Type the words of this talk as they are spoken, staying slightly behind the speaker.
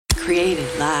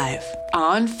Created live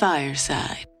on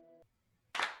Fireside.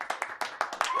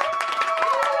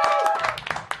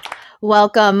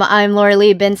 Welcome. I'm Laura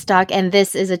Lee Binstock, and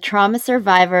this is a Trauma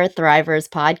Survivor Thrivers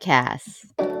podcast.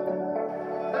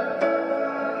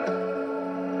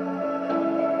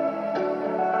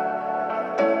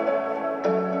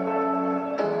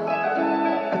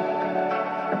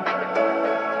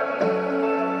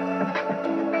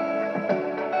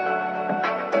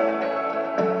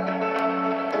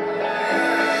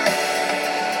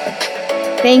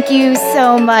 Thank you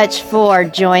so much for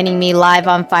joining me live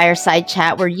on Fireside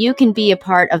Chat, where you can be a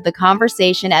part of the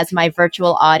conversation as my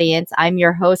virtual audience. I'm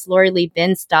your host, Laura Lee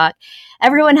Binstock.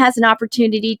 Everyone has an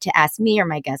opportunity to ask me or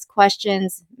my guests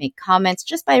questions, make comments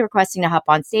just by requesting to hop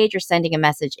on stage or sending a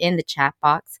message in the chat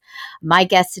box. My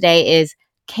guest today is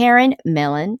Karen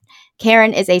Millen.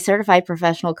 Karen is a certified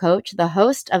professional coach, the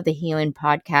host of the Healing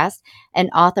Podcast, and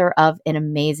author of An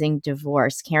Amazing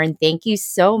Divorce. Karen, thank you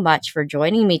so much for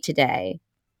joining me today.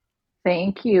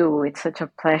 Thank you. It's such a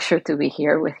pleasure to be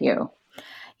here with you.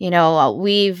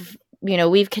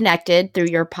 We've connected through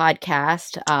your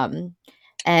podcast.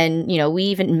 And we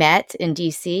even met in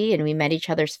DC and we met each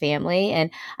other's family.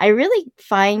 And I really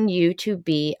find you to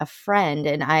be a friend.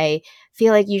 And I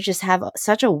feel like you just have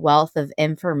such a wealth of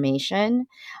information,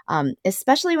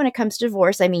 especially when it comes to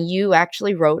divorce. I mean, you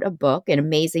actually wrote a book, An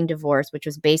Amazing Divorce, which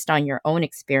was based on your own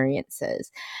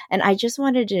experiences. And I just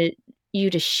wanted you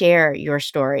to share your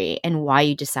story and why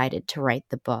you decided to write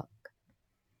the book.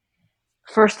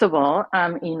 First of all,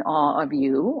 I'm in awe of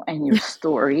you and your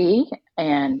story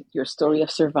of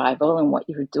survival and what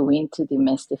you're doing to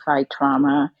demystify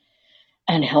trauma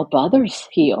and help others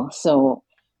heal. So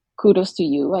kudos to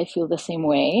you. I feel the same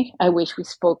way. I wish we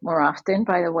spoke more often,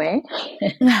 by the way.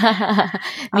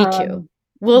 Me too.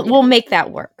 We'll make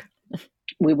that work.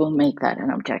 We will make that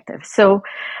an objective. So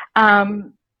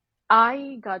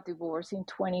I got divorced in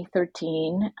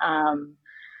 2013.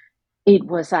 It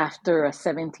was after a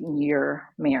 17-year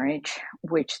marriage,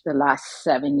 which the last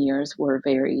 7 years were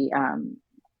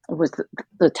was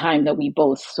the time that we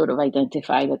both sort of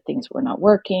identified that things were not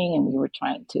working and we were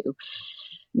trying to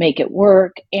make it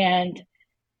work. And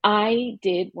I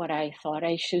did what I thought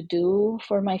I should do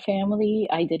for my family.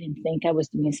 I didn't think I was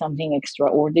doing something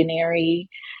extraordinary.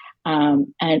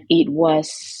 And it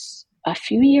was a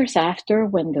few years after,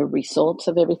 when the results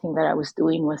of everything that I was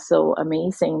doing was so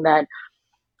amazing, that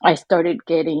I started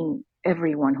getting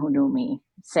everyone who knew me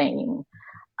saying,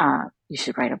 you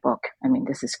should write a book. I mean,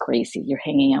 this is crazy. You're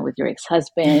hanging out with your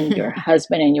ex-husband. Your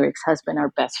husband and your ex-husband are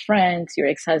best friends. Your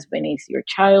ex-husband is your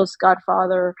child's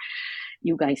godfather.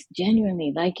 You guys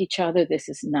genuinely like each other. This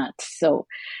is nuts. So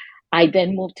I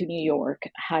then moved to New York,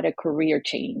 had a career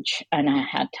change, and I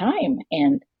had time.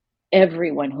 And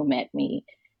everyone who met me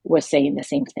was saying the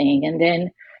same thing. And then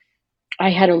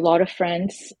I had a lot of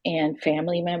friends and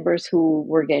family members who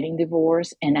were getting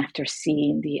divorced. And after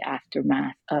seeing the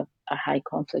aftermath of a high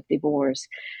conflict divorce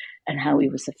and how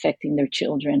it was affecting their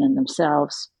children and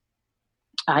themselves,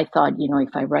 I thought,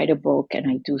 if I write a book and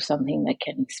I do something that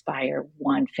can inspire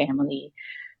one family,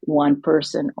 one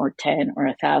person, or 10 or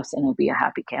 1,000, I'll be a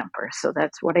happy camper. So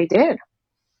that's what I did.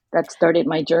 That started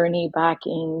my journey back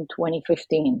in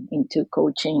 2015 into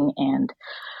coaching and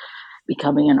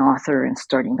becoming an author and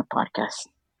starting a podcast.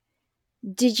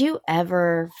 Did you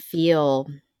ever feel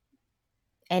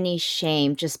any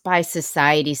shame just by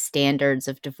society's standards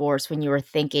of divorce when you were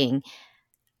thinking,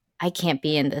 I can't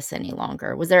be in this any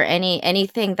longer? Was there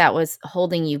anything that was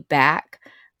holding you back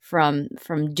from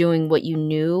doing what you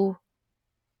knew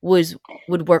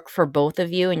would work for both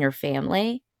of you and your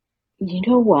family? You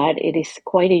know what? It is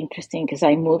quite interesting because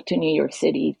I moved to New York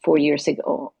City 4 years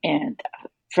ago and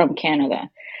from Canada.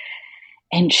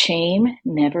 And shame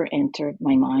never entered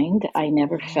my mind. I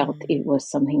never felt it was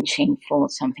something shameful,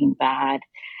 something bad,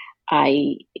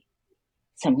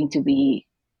 something to be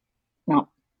not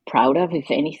proud of.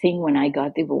 If anything, when I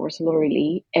got divorced, Lori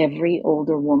Lee, every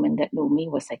older woman that knew me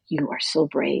was like, you are so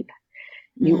brave.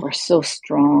 You are so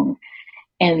strong.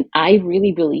 And I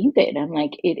really believed it. I'm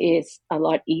like, it is a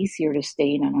lot easier to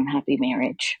stay in an unhappy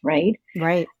marriage, right?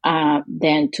 Right.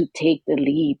 Than to take the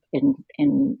leap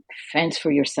and fence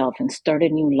for yourself and start a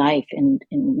new life and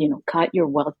cut your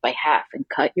wealth by half and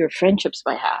cut your friendships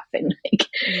by half. And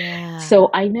So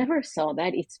I never saw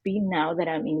that. It's been now that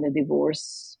I'm in the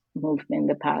divorce movement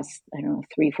the past,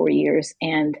 3-4 years,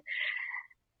 and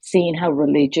seeing how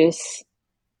religious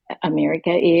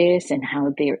America is and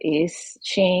how there is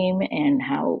shame and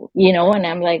how, and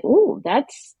I'm like, oh,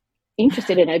 that's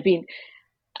interesting. And I've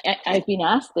been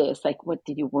asked this, like, what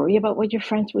did you worry about what your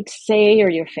friends would say or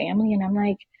your family? And I'm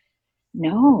like,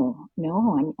 no,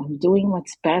 I'm doing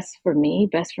what's best for me,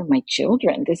 best for my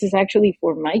children. This is actually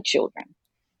for my children.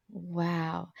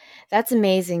 Wow. That's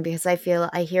amazing because I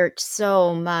hear it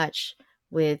so much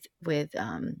with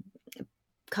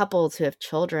couples who have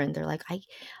children. They're like,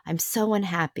 I'm so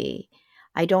unhappy.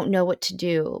 I don't know what to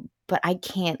do, but I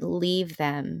can't leave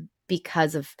them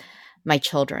because of my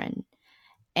children.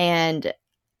 And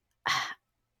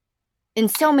in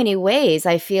so many ways,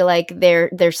 I feel like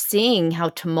they're seeing how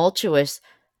tumultuous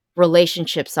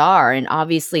relationships are, and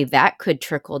obviously that could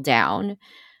trickle down,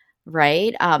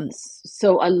 right?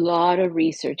 So a lot of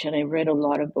research, and I read a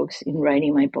lot of books in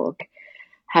writing my book,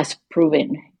 has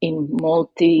proven in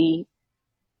multidisciplinary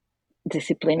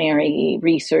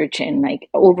research and like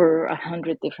over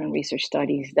 100 different research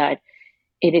studies that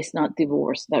it is not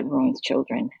divorce that ruins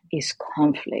children, it's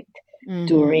conflict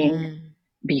during, Mhm.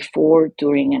 before,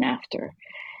 during, and after.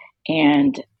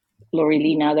 And Lori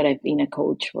Lee, now that I've been a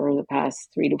coach for the past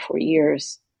 3 to 4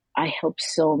 years, I help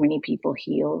so many people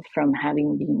heal from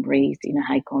having been raised in a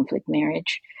high conflict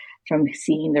marriage, from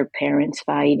seeing their parents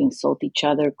fight, insult each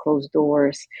other, close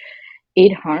doors.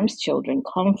 It harms children.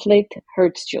 Conflict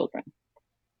hurts children.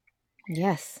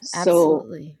 Yes, So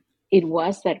absolutely. it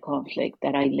was that conflict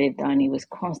that I lived on. It was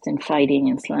constant fighting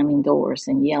and slamming doors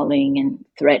and yelling and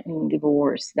threatening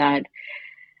divorce that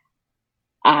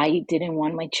I didn't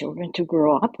want my children to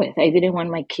grow up with. I didn't want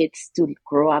my kids to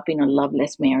grow up in a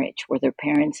loveless marriage where their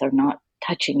parents are not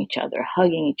touching each other,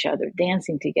 hugging each other,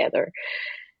 dancing together,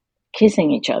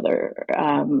 kissing each other.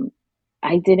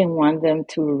 I didn't want them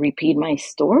to repeat my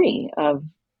story of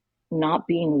not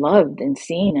being loved and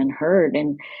seen and heard.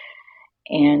 And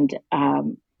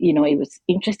it was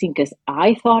interesting because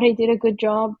I thought I did a good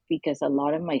job because a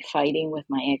lot of my fighting with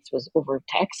my ex was over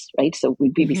text, right? So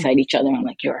we'd be Mhm. beside each other. And I'm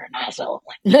like, you're an asshole.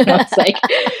 It's like,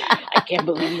 I can't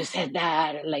believe you said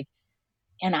that.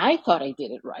 And I thought I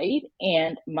did it right.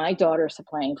 And my daughter's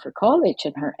applying for college,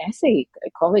 and her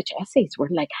college essays were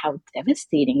like how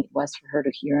devastating it was for her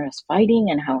to hear us fighting,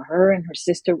 and how her and her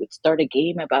sister would start a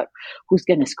game about who's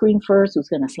going to scream first, who's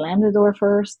going to slam the door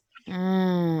first.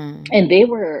 Mm. And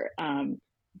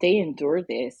they endured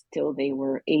this till they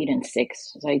were 8 and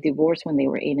 6. So I divorced when they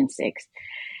were 8 and 6.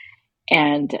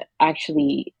 And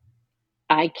actually,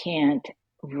 I can't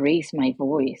raise my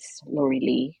voice, Lori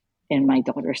Lee, and my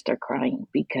daughters start crying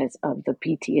because of the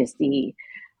PTSD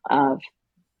of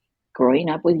growing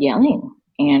up with yelling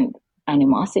and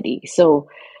animosity. So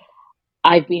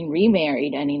I've been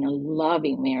remarried and in a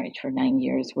loving marriage for 9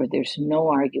 years where there's no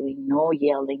arguing, no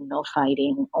yelling, no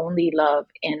fighting, only love.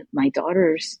 And my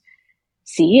daughters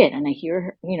see it, and I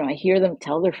hear them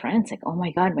tell their friends, like, oh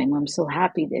my God, my mom's so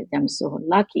happy, that I'm so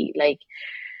lucky. Like,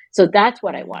 so that's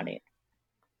what I wanted.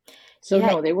 So Yeah,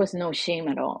 no, there was no shame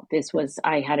at all.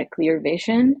 I had a clear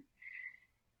vision.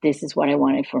 This is what I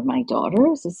wanted for my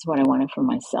daughters. This is what I wanted for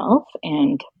myself.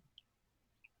 And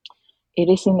it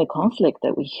is in the conflict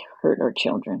that we hurt our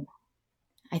children.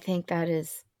 I think that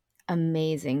is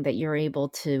amazing that you're able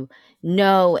to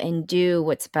know and do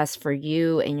what's best for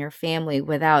you and your family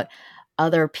without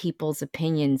other people's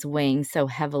opinions weighing so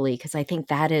heavily, because I think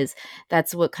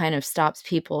that's what kind of stops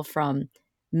people from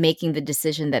making the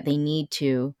decision that they need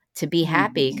to be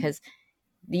happy, Mm-hmm. because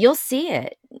you'll see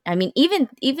it. I mean, even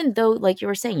though, like you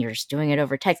were saying, you're just doing it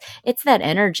over text, it's that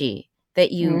energy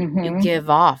that you Mm-hmm. give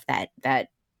off, that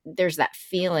there's that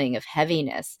feeling of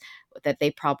heaviness that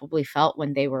they probably felt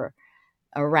when they were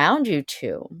around you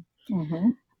too. Mm-hmm.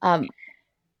 Um,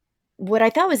 what I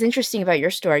thought was interesting about your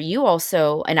story, you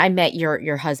also, and I met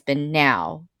your husband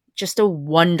now, just a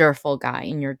wonderful guy,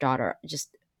 and your daughter,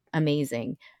 just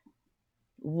amazing.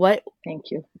 What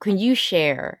Thank you. can you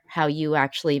share how you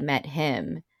actually met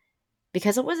him?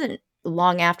 Because it wasn't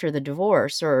long after the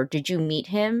divorce, or did you meet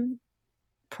him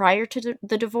prior to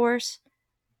the divorce?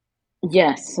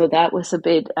 Yes, so that was a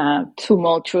bit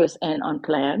tumultuous and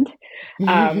unplanned.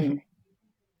 Um,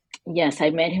 yes, I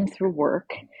met him through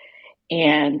work.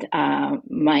 And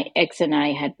my ex and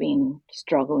I had been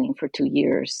struggling for 2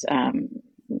 years.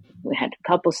 We had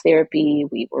couples therapy.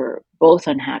 We were both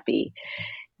unhappy.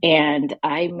 And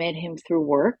I met him through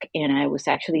work. And I was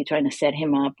actually trying to set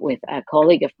him up with a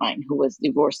colleague of mine who was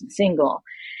divorced and single.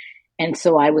 And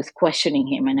so I was questioning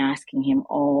him and asking him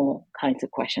all kinds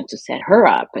of questions to set her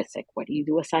up. It's like, what do you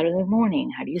do aside of the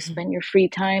morning? How do you spend your free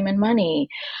time and money?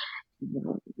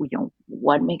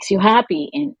 What makes you happy?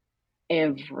 And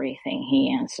everything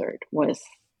he answered was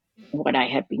what I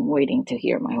had been waiting to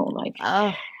hear my whole life.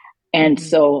 Oh, And mhm.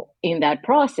 so, in that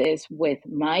process, with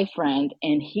my friend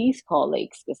and his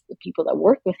colleagues, because the people that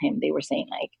worked with him, they were saying,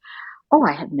 like, oh,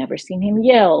 I have never seen him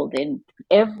yelled, and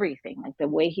everything, like the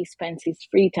way he spends his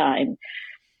free time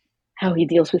how he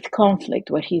deals with conflict,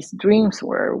 what his dreams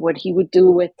were, what he would do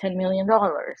with $10 million.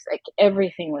 Like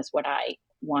everything was what I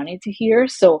wanted to hear.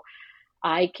 So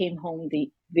I came home the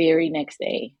very next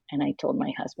day and I told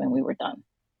my husband we were done.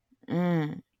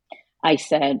 Mm. I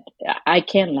said, I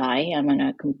can't lie.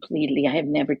 I have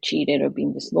never cheated or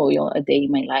been disloyal a day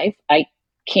in my life. I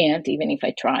can't, even if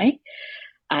I try.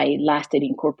 I lasted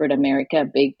in corporate America, a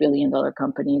big $1 billion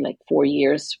company, like 4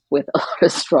 years with a lot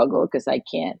of struggle because I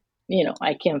can't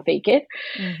fake it.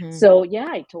 Hmm. So yeah,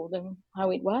 I told him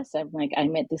how it was. I'm like, I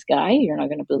met this guy. You're not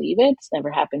going to believe it. It's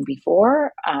never happened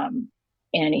before.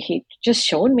 And he just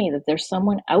showed me that there's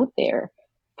someone out there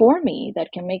for me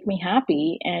that can make me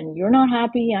happy. And you're not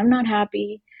happy. I'm not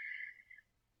happy.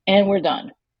 And we're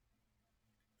done.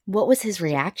 What was his So,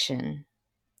 reaction?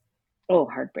 oh,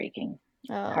 heartbreaking.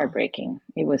 Oh, Heartbreaking.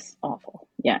 It was awful.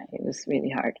 Yeah, it was really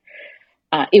hard.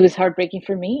 It was heartbreaking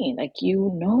for me. Like,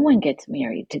 no one gets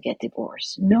married to get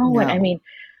divorced. No one. I no. mean,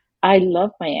 I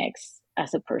love my ex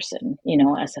as a person,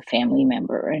 as a family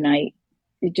member, and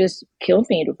it just killed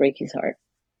me to break his heart.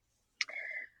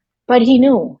 But and he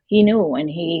knew, and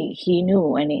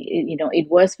it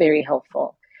was very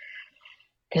helpful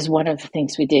because one of the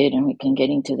things we did, and we can get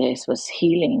into this, was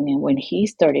healing. And when he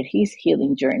started his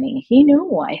healing journey, he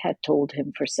knew I had told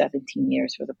him for 17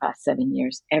 years, for the past 7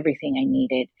 years, everything I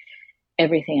needed,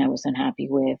 everything I was unhappy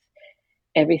with,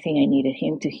 everything I needed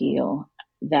him to heal.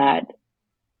 That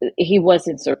he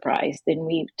wasn't surprised, and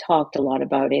we talked a lot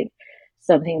about it.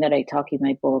 Something that I talk in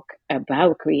my book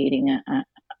about creating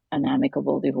an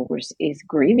amicable divorce is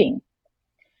grieving.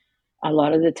 A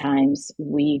lot of the times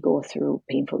we go through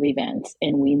painful events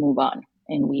and we move on,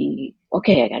 and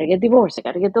okay, I got to get divorced, I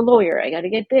got to get the lawyer, I got to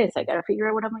get this, I got to figure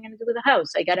out what am I going to do with the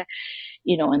house, I got to,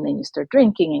 and then you start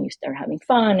drinking and you start having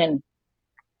fun, and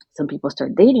some people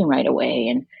start dating right away,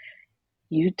 and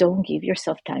you don't give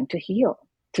yourself time to heal,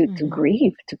 to Hmm.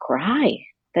 grieve, to cry.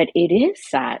 That it is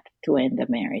sad to end the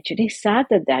marriage. It is sad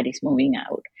that dad is moving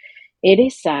out. It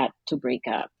is sad to break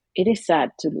up. It is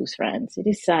sad to lose friends. It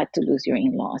is sad to lose your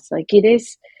in laws. Like, it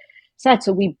is sad.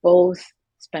 So we both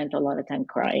spent a lot of time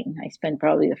crying. I spent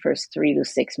probably the first 3 to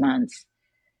 6 months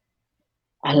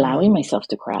Mm. allowing myself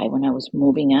to cry when I was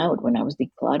moving out, when I was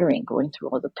decluttering, going through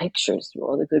all the pictures, through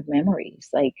all the good memories.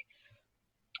 Like,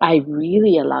 I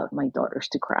really allowed my daughters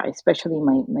to cry, especially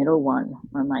my middle one,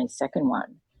 or my second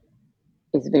one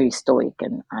is very stoic,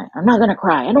 and I'm not going to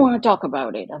cry. I don't want to talk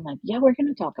about it. I'm like, yeah, we're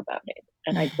going to talk about it.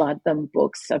 And I bought them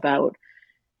books about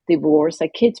divorce,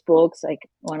 like kids books. Like,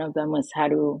 one of them was how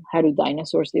do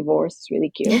dinosaurs divorce. It's really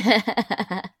cute.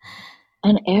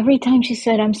 And every time she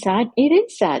said, I'm sad, it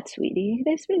is sad, sweetie. It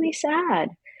is really sad.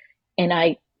 And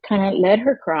I kind of let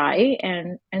her cry,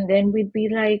 and then we'd be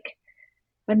like,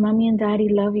 but mommy and daddy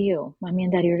love you. Mommy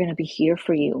and daddy are going to be here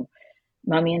for you.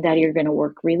 Mommy and daddy are going to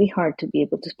work really hard to be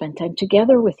able to spend time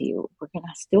together with you. We're going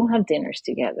to still have dinners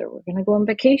together. We're going to go on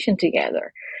vacation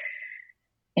together.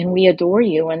 And we adore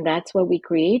you. And that's what we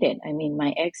created. I mean,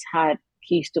 my ex had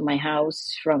keys to my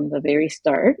house from the very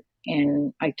start.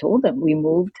 And I told them we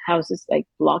moved houses like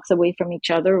blocks away from each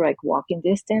other, like walking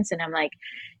distance. And I'm like,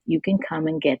 you can come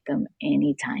and get them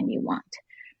anytime you want.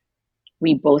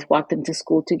 We both walked them to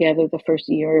school together the first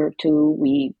year or two.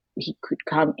 He could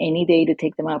come any day to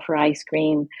take them out for ice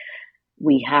cream.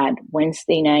 We had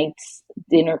Wednesday nights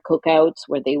dinner cookouts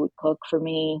where they would cook for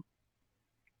me.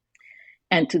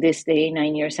 And to this day,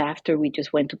 9 years after, we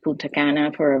just went to Punta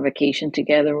Cana for a vacation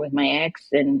together with my ex,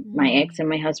 and my ex Mm. and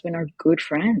my husband are good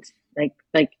friends.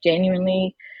 Like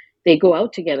genuinely, they go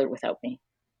out together without me.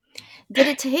 Did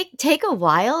it take a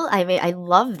while? I mean, I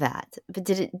love that. But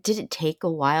did it take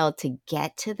a while to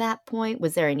get to that point?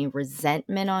 Was there any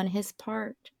resentment on his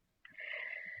part?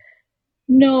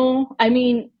 No, I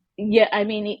mean, yeah, I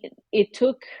mean, it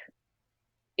took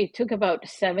about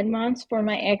 7 months for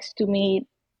my ex to meet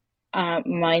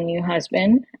my new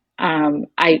husband.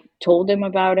 I told him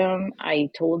about him. I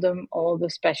told him all the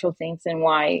special things and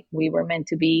why we were meant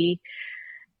to be.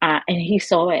 And he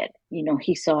saw it.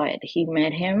 He saw it. He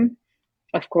met him.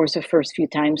 Of course, the first few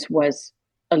times was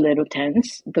a little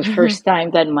tense. The Mhm. first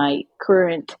time that my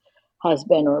current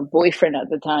husband, or boyfriend at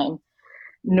the time,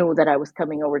 knew that I was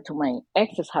coming over to my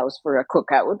ex's house for a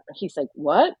cookout, he's like,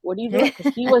 "What? What are you doing?"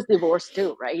 Because he was divorced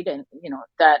too, right? And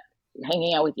that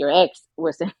hanging out with your ex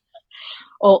was.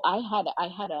 Oh, I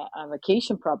had a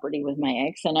vacation property with my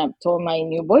ex, and I told my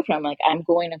new boyfriend, I'm like, I'm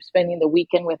spending the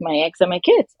weekend with my ex and my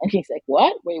kids, and he's like,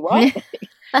 "What? Wait, what?"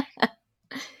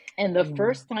 And the Mm.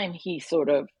 first time he sort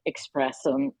of expressed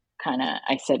some kind of,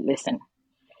 I said, "Listen,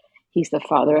 he's the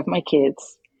father of my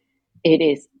kids. It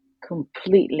is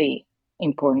completely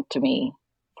important to me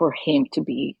for him to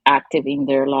be active in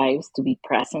their lives, to be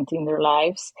present in their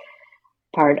lives.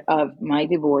 Part of my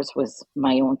divorce was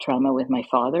my own trauma with my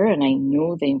father, and I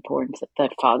knew the importance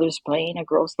that fathers play in a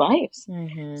girl's lives.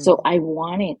 Mm-hmm. So I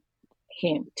wanted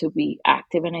him to be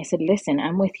active, and I said, listen,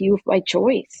 I'm with you by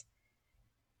choice.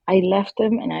 I left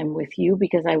him and I'm with you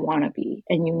because I want to be,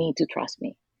 and you need to trust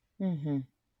me. Mm-hmm.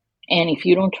 And if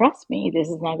you don't trust me, this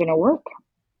is not going to work.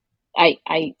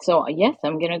 So yes,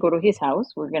 I'm going to go to his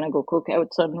house. We're going to go cook out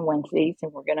on Wednesdays,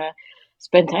 and we're going to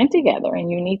spend time together,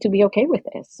 and you need to be okay with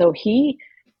this. So he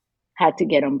had to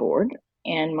get on board.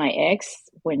 And my ex,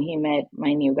 when he met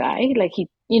my new guy, like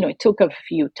it took a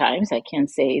few times. I can't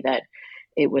say that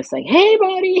it was like, hey,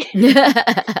 buddy,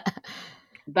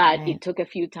 but Right. it took a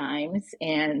few times,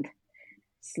 and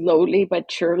slowly but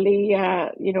surely,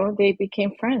 they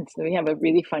became friends. We have a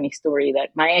really funny story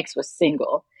that my ex was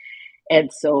single. And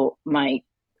so my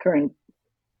current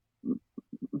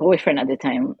boyfriend at the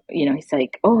time, he's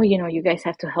like, oh, you guys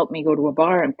have to help me go to a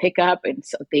bar and pick up. And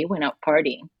so they went out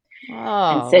partying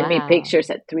and Oh, sent me wow. pictures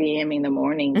at 3 a.m. in the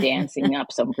morning dancing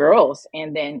up some girls.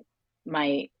 And then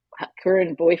my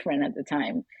current boyfriend at the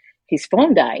time, his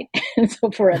phone died. And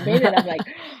so for a minute, I'm like,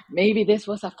 maybe this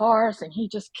was a farce and he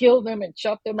just killed them and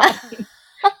chopped them up.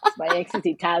 My ex is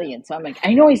Italian. So I'm like,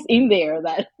 I know he's in there,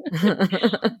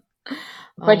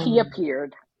 but he Oh.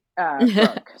 appeared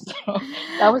drunk. So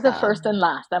that was the Oh. first and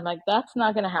last. I'm like, that's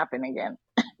not going to happen again.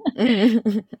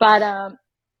 But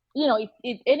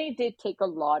it did take a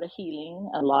lot of healing,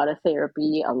 a lot of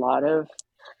therapy, a lot of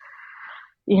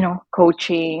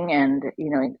coaching, and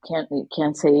it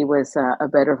can't say it was a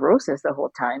bed of roses the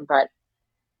whole time. But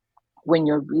when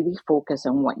you're really focused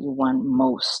on what you want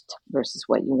most versus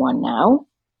what you want now,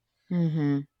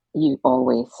 Mm-hmm. you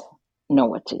always know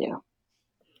what to do.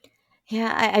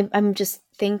 Yeah, I'm just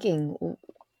thinking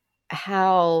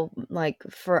how, like,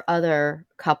 for other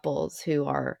couples who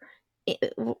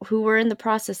were in the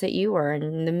process that you were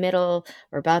in the middle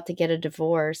or about to get a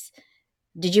divorce,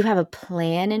 did you have a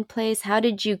plan in place? How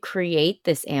did you create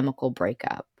this amicable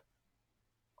breakup?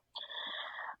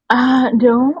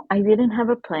 No, I didn't have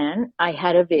a plan. I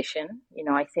had a vision.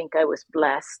 I think I was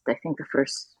blessed. I think the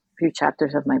first few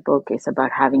chapters of my book is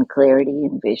about having clarity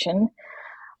and vision.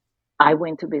 I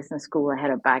went to business school. I had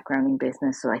a background in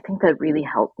business, so I think that really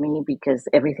helped me because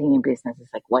everything in business is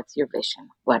like, what's your vision?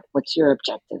 What's your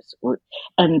objectives?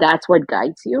 And that's what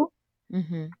guides you.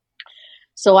 Mm-hmm.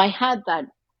 So I had that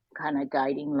kind of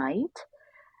guiding light,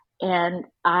 and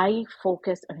I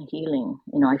focused on healing.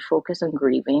 I focused on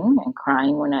grieving and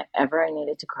crying whenever I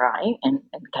needed to cry, and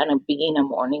kind of being a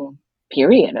mourning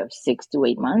period of 6 to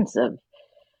 8 months of,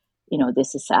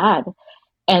 this is sad.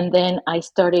 And then I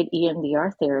started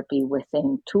EMDR therapy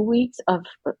within 2 weeks of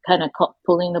kind of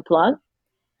pulling the plug,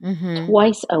 Mm-hmm.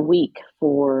 twice a week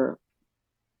for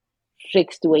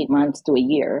 6 to 8 months to a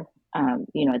year,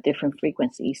 at different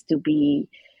frequencies, to be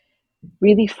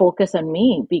really focused on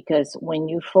me. Because when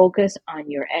you focus on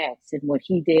your ex and what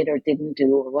he did or didn't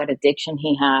do, or what addiction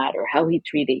he had, or how he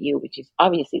treated you, which is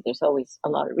obviously there's always a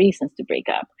lot of reasons to break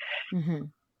up, Mm-hmm.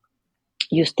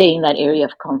 you stay in that area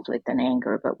of conflict and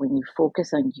anger. But when you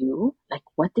focus on you, like,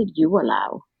 what did you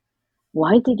allow?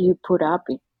 Why did you put up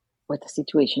with the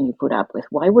situation you put up with?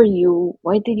 Why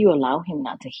did you allow him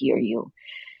not to hear you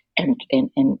and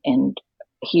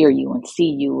hear you and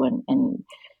see you and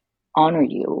honor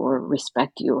you or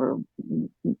respect you, or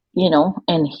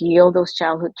and heal those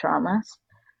childhood traumas?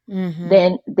 Mm-hmm.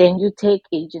 Then you take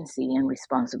agency and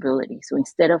responsibility. So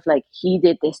instead of like, he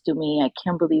did this to me, I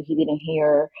can't believe he didn't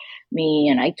hear me,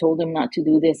 and I told him not to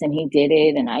do this and he did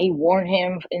it, and I warned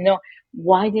him,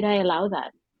 why did I allow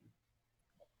that?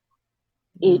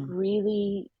 It Mm.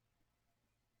 really,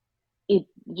 it,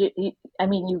 I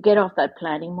mean, you get off that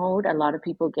planning mode. A lot of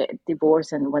people get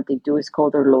divorced, and what they do is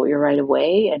call their lawyer right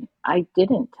away. And I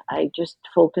didn't. I just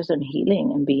focused on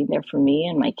healing and being there for me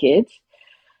and my kids.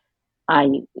 I,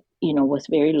 was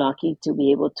very lucky to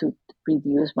be able to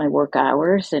reduce my work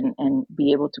hours and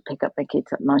be able to pick up my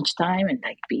kids at lunchtime and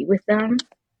like be with them.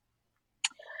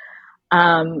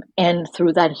 And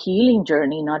through that healing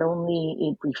journey, not only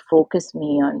it refocused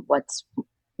me on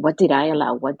what did I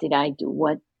allow, what did I do,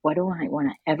 what do I want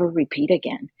to ever repeat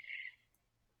again,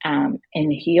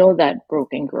 and heal that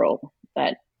broken girl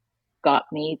that got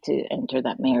me to enter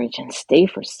that marriage and stay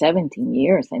for 17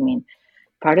 years. I mean,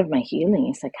 part of my healing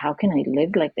is like, how can I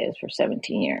live like this for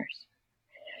 17 years?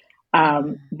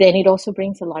 Then it also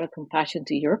brings a lot of compassion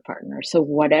to your partner. So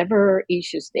whatever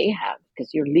issues they have,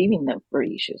 because you're leaving them for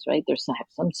issues, right? There's have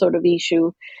some sort of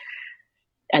issue,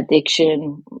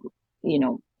 addiction,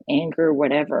 anger,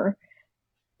 whatever.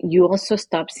 you also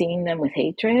stop seeing them with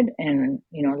hatred. And,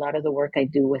 a lot of the work I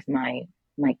do with my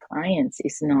clients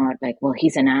is not like, well,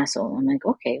 he's an asshole. I'm like,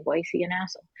 okay, why is he an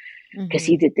asshole? Because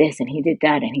he did this and he did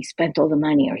that and he spent all the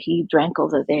money, or he drank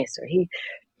all of this, or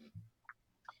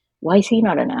why is he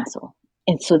not an asshole?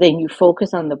 And so then you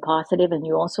focus on the positive, and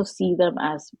you also see them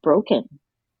as broken,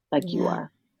 like you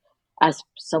are, as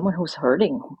someone who's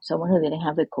hurting, someone who didn't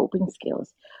have the coping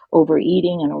skills,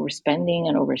 overeating and overspending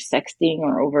and over sexting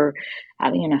or over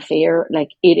having an affair. Like,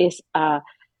 it is a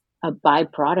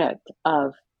byproduct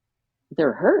of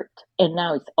their hurt. And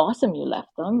now it's awesome you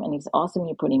left them, and it's awesome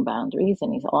you're putting boundaries,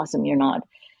 and it's awesome you're not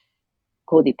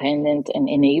codependent and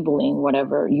enabling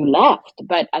whatever you left.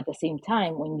 But at the same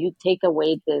time, when you take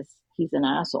away this he's an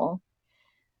asshole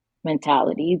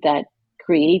mentality that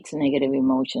creates negative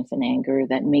emotions and anger,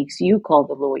 that makes you call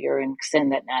the lawyer and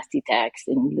send that nasty text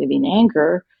and live in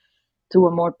anger, to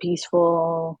a more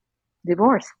peaceful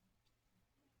divorce.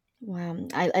 Wow.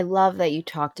 I love that you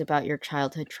talked about your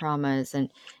childhood traumas and,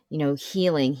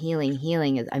 healing, healing,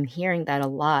 healing. I'm hearing that a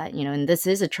lot, and this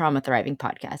is a trauma thriving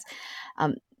podcast.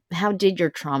 Um, how did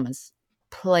your traumas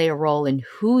play a role in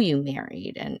who you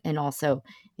married and also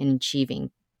in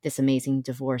achieving this amazing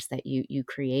divorce that you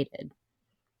created?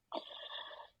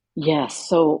 Yes.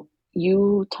 So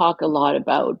you talk a lot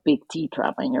about big T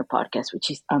trauma in your podcast, which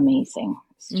is amazing.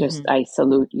 It's just, I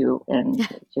salute you, and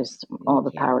just all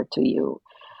the you. power to you.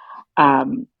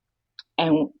 And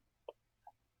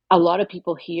a lot of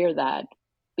people hear that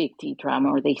big T trauma,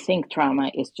 or they think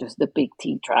trauma is just the big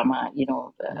T trauma,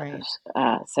 Right.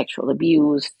 sexual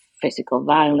abuse, physical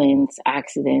violence,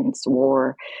 accidents,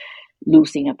 war,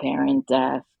 losing a parent,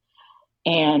 death.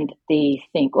 And they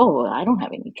think, oh, well, I don't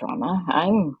have any trauma.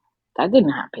 That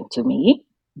didn't happen to me.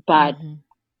 But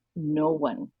no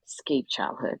one escaped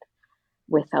childhood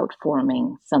without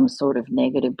forming some sort of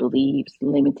negative beliefs,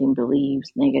 limiting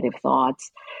beliefs, negative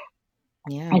thoughts.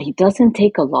 Yeah. And it doesn't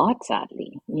take a lot,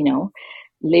 sadly.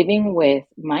 Living with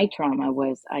my trauma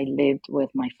was, I lived with,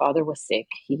 my father was sick.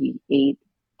 He ate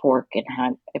pork and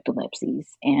had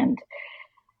epilepsies, and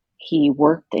he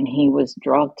worked and he was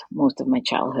drugged most of my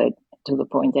childhood, to the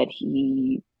point that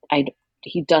he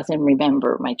doesn't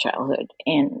remember my childhood,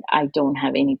 and I don't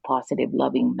have any positive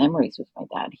loving memories with my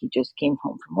dad. He just came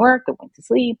home from work and went to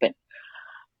sleep, and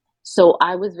so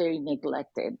I was very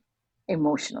neglected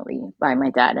emotionally by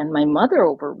my dad. And my mother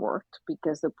overworked,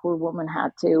 because the poor woman had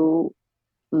to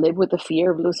live with the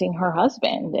fear of losing her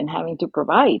husband and having to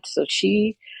provide. So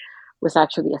she was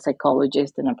actually a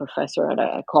psychologist and a professor at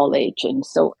a college, and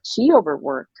so she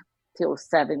overworked till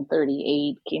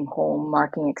 7:38, came home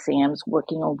marking exams,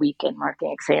 working all weekend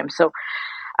marking exams. So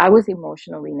I was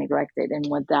emotionally neglected. And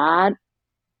with that,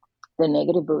 the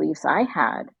negative beliefs I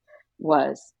had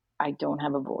was, I don't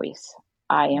have a voice,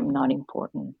 I am not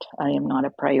important, I am not a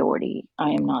priority, I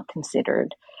am not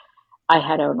considered. I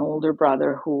had an older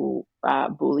brother who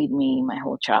bullied me my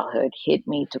whole childhood, hit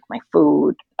me, took my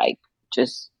food, like,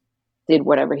 just did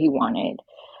whatever he wanted.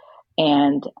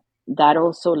 And that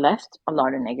also left a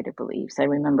lot of negative beliefs. I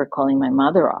remember calling my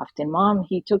mother often, Mom,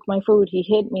 he took my food, he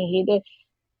hit me, he did.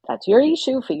 That's your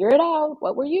issue, figure it out.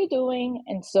 What were you doing?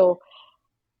 And so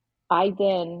I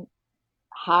then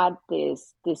had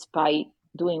this, despite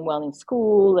doing well in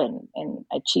school and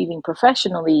achieving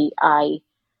professionally, I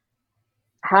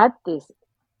had this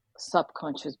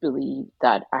subconscious belief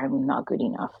that I'm not good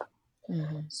enough.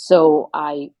 So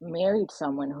I married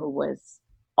someone who was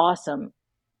awesome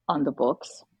on the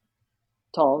books,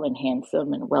 tall and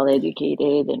handsome and well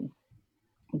educated and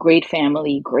great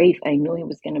family, great. I knew he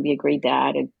was going to be a great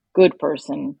dad, a good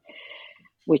person,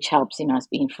 which helps in us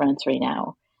being friends right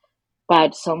now.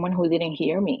 But someone who didn't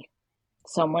hear me,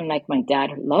 someone like my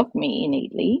dad who loved me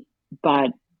innately,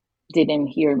 but didn't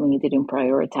hear me, didn't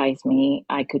prioritize me.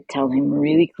 I could tell him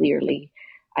really clearly,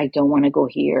 I don't want to go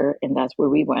here, and that's where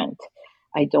we went.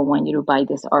 I don't want you to buy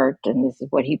this art, and this is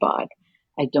what he bought.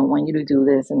 I don't want you to do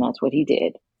this, and that's what he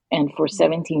did. And for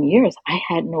 17 years, I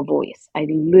had no voice. I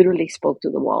literally spoke to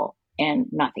the wall, and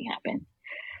nothing happened.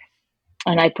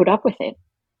 And I put up with it.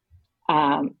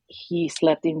 He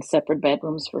slept in separate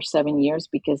bedrooms for 7 years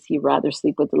because he'd rather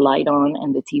sleep with the light on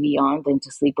and the TV on than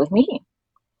to sleep with me.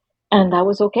 And that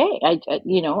was okay.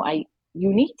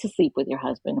 You need to sleep with your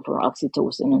husband for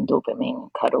oxytocin and dopamine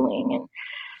and cuddling.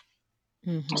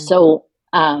 And so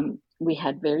we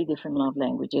had very different love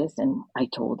languages. And I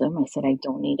told him, I said, I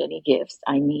don't need any gifts.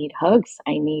 I need hugs.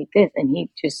 I need this. And he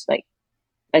just like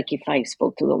if I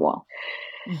spoke to the wall.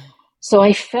 So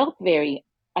I felt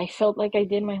like I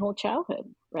did my whole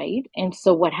childhood. right? And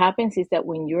so what happens is that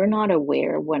when you're not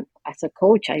aware, when as a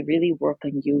coach, I really work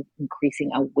on you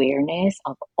increasing awareness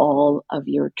of all of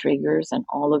your triggers and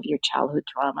all of your childhood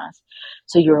traumas.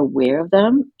 So you're aware of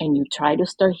them and you try to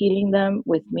start healing them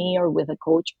with me or with a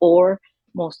coach, or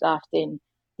most often,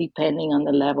 depending on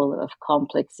the level of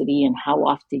complexity and how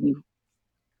often you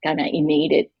kind of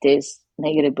innate this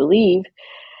negative belief,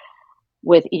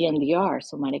 with EMDR,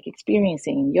 somatic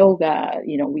experiencing, yoga.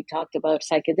 We talked about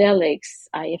psychedelics,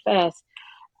 IFS,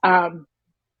 um,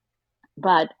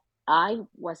 but I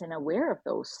wasn't aware of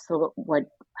those. So what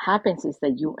happens is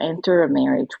that you enter a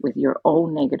marriage with your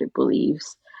own negative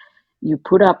beliefs. You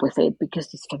put up with it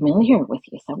because it's familiar with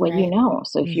you. It's what you Right. know.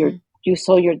 So if you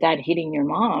saw your dad hitting your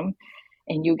mom,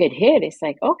 and you get hit, it's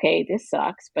like, okay, this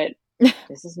sucks, but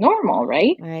this is normal,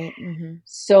 right? Right.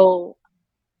 So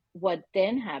what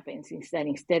then happens is that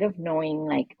instead of knowing,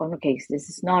 like, oh, okay, so this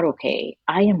is not okay,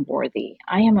 I am worthy,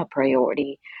 I am a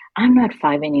priority, I'm not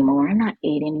 5 anymore, I'm not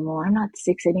 8 anymore, I'm not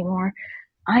 6 anymore,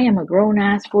 I am a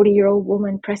grown-ass 40-year-old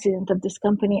woman, president of this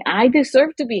company, I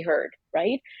deserve to be heard,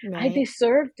 right? I Right.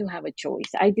 deserve to have a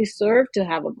choice, I deserve to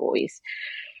have a voice.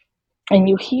 And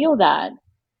you heal that,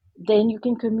 then you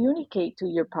can communicate to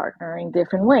your partner in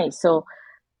different ways. So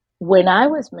when I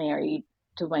was married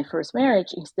to my first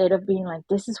marriage, instead of being like,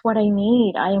 this is what I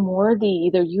need, I am worthy,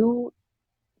 either you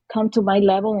come to my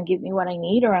level and give me what I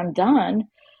need or I'm done,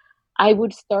 I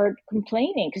would start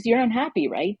complaining because you're unhappy,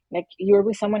 right? Like, you're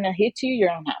with someone that hits you, you're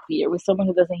unhappy. You're with someone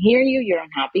who doesn't hear you, you're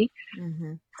unhappy.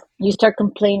 You start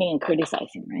complaining and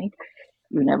criticizing, right?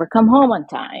 You never come home on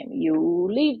time, you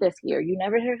leave this year, you're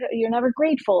never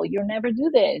grateful, you never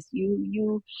do this,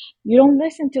 you don't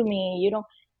listen to me, you don't.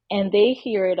 And they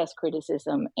hear it as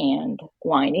criticism and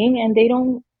whining, and they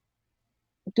don't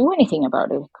do anything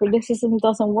about it. Criticism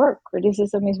doesn't work.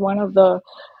 Criticism is one of the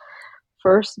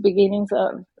first beginnings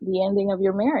of the ending of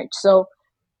your marriage. So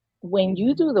when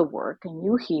you do the work and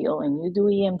you heal and you do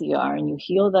EMDR and you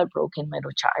heal that broken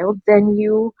middle child, then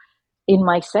you, in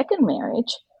my second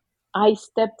marriage, I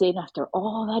stepped in after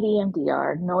all that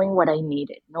EMDR, knowing what I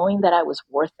needed, knowing that I was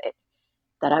worth it,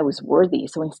 that I was worthy.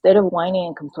 So instead of whining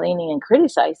and complaining and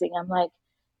criticizing, I'm like,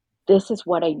 this is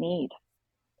what I need.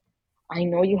 I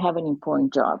know you have an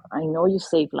important job. I know you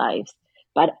save lives,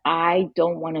 but I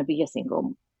don't want to be a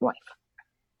single wife.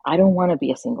 I don't want to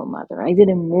be a single mother. I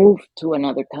didn't move to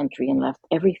another country and left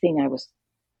everything I was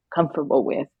comfortable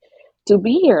with to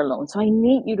be here alone. So I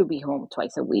need you to be home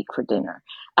twice a week for dinner.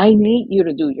 I need you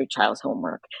to do your child's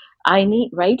homework. I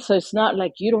need, right? So it's not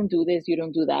like you don't do this, you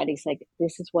don't do that. It's like,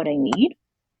 this is what I need.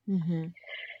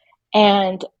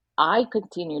 And I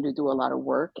continue to do a lot of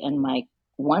work. And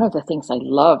one of the things I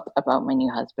loved about my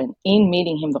new husband in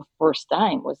meeting him the first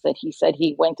time was that he said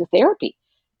he went to therapy.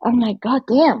 I'm like, God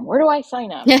damn, where do I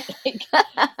sign up? Like,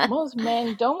 most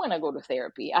men don't want to go to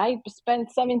therapy. I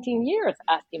spent 17 years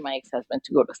asking my ex-husband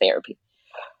to go to therapy,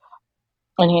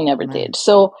 and he never Right. did.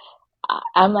 So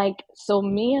I'm like, so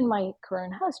me and my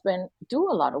current husband do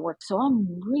a lot of work. So I'm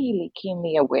really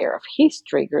keenly aware of his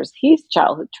triggers, his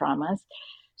childhood traumas.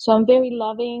 So I'm very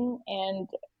loving and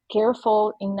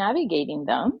careful in navigating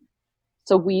them,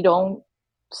 so we don't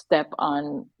step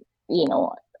on, you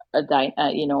know,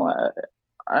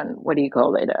 on, what do you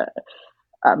call it,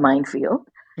 a minefield.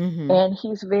 And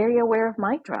he's very aware of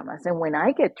my traumas. And when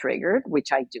I get triggered,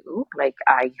 which I do, like,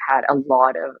 I had a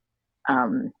lot of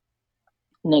um,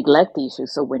 neglect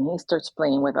issues. So when he starts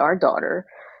playing with our daughter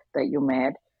that you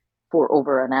met for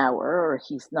over an hour, or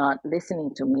he's not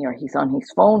listening to me, or he's on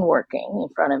his phone working in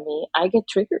front of me, I get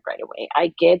triggered right away.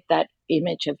 I get that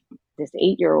image of this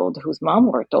 8-year-old whose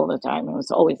mom worked all the time and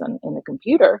was always in the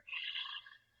computer.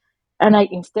 And I,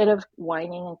 instead of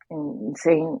whining and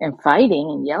saying and fighting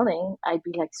and yelling, I'd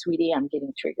be like, sweetie, I'm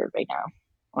getting triggered right now.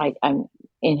 I'm,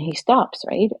 and he stops,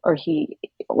 right? Or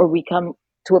we come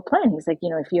to a plan. He's like,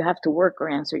 if you have to work or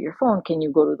answer your phone, can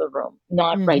you go to the room?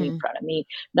 Not right in front of me,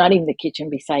 not in the kitchen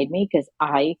beside me, because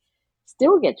I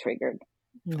still get triggered.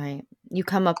 Right. You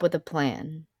come up with a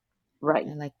plan. Right.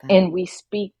 I like that. And we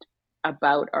speak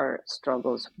about our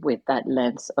struggles with that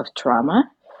lens of trauma.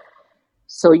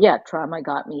 So yeah, trauma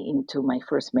got me into my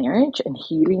first marriage, and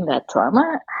healing that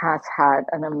trauma has had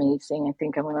an amazing, I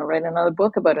think I'm going to write another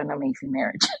book about an amazing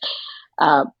marriage.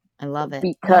 I love it.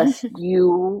 Because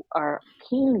you are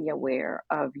keenly aware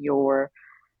of your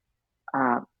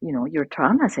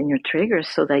traumas and your triggers,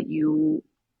 so that you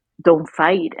don't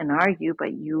fight and argue,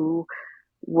 but you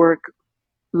work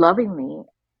lovingly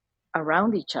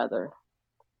around each other.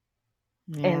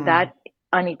 And Yeah. that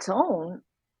on its own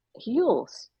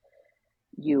heals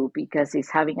you, because it's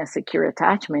having a secure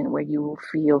attachment where you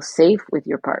feel safe with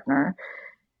your partner.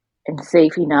 and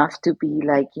safe enough to be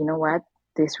like, you know what?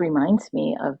 This reminds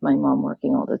me of my mom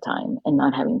working all the time and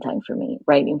not having time for me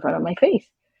right in front of my face.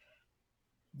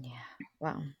 Yeah.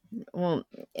 Wow. Well,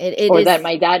 it Or that is.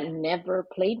 my dad never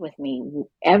played with me,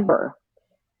 ever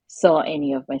saw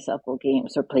any of my softball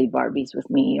games or played Barbies with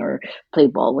me or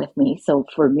played ball with me. So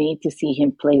for me to see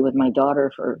him play with my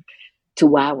daughter for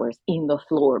 2 hours in the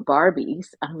floor Barbies,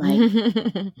 I'm like,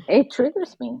 it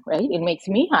triggers me, right? It makes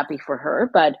me happy for her.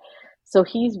 But so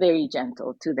he's very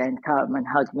gentle to then come and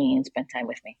hug me and spend time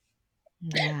with me.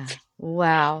 Yeah.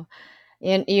 Wow.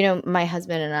 And my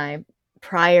husband and I,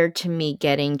 prior to me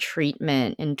getting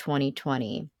treatment in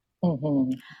 2020,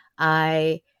 Mm-hmm.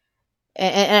 I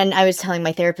and I was telling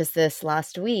my therapist this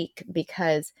last week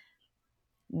because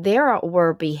there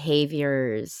were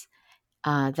behaviors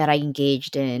that I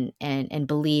engaged in and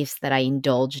beliefs that I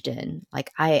indulged in.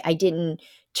 Like I didn't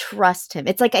trust him.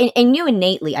 It's like I knew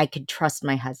innately I could trust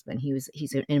my husband.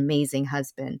 He's an amazing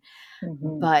husband.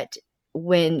 Mm-hmm. But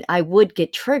when I would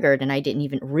get triggered and I didn't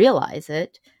even realize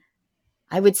it,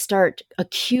 I would start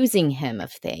accusing him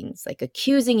of things, like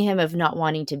accusing him of not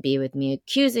wanting to be with me,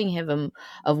 accusing him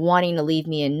of wanting to leave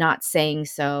me and not saying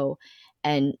so.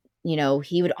 And,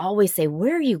 he would always say,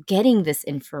 "Where are you getting this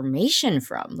information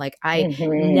from? Like, I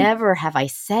Mm-hmm. never have I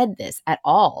said this at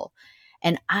all."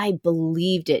 And I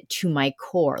believed it to my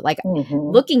core. Like,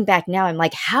 Mm-hmm. looking back now, I'm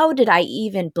like, how did I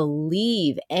even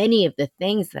believe any of the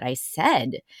things that I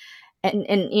said? And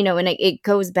it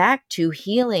goes back to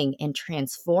healing and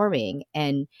transforming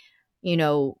and you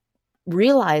know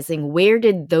realizing where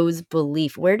did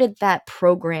that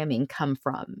programming come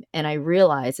from. And I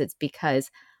realize it's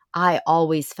because I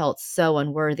always felt so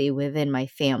unworthy within my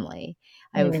family.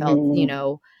 I felt Mm-hmm.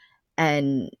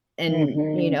 and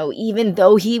Mm-hmm. even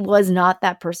though he was not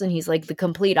that person, he's like the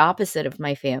complete opposite of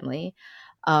my family.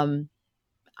 um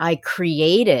I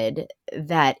created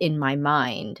that in my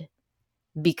mind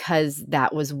because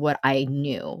that was what I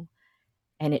knew.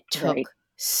 And it Right. took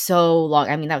so long.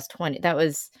 I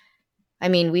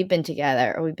mean, we've been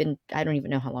together, or I don't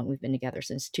even know how long we've been together,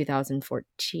 since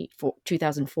 2014,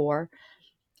 2004.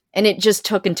 And it just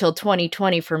took until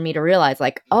 2020 for me to realize,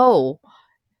 like, oh,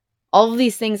 all of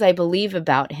these things I believe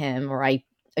about him or I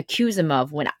accuse him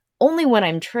of only when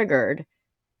I'm triggered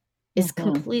is Mm-hmm.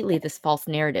 completely this false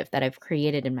narrative that I've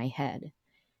created in my head.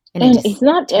 And it And just it's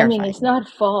not, I mean, terrified it's me. not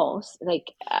false. Like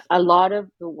a lot of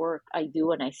the work I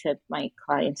do and I set my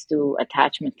clients to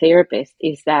attachment therapist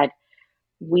is that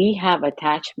we have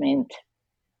attachment,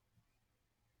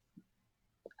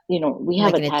 we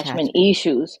have Like an attachment attachment.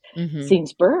 issues Mm-hmm.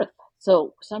 since birth.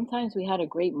 So sometimes we had a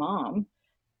great mom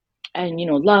and,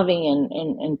 loving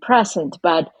and present,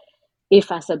 but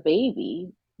if as a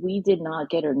baby we did not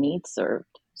get our needs served,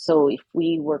 so if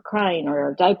we were crying or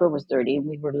our diaper was dirty and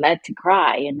we were led to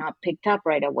cry and not picked up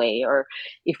right away, or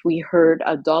if we heard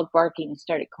a dog barking and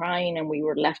started crying and we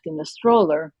were left in the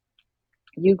stroller,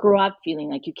 you grow up feeling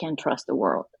like you can't trust the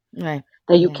world, Right.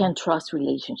 that you Yeah. can't trust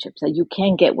relationships, that you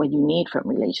can't get what you need from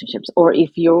relationships. Or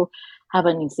if you have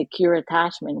an insecure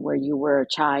attachment where you were a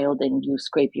child and you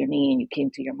scraped your knee and you came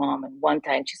to your mom and one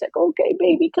time she's like, okay,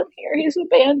 baby, come here, here's a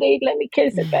band-aid, let me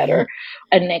kiss it better.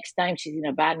 And next time she's in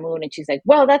a bad mood and she's like,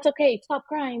 well, that's okay, stop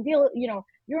crying, deal,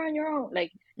 you're on your own,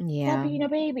 like, stop Yeah. being a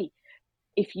baby.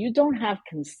 If you don't have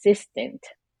consistent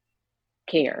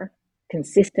care,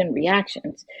 consistent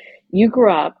reactions, you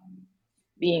grow up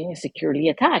being securely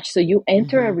attached. So you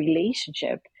enter a Mm-hmm.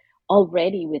 relationship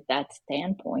already with that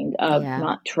standpoint of Yeah.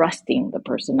 not trusting the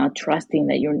person, not trusting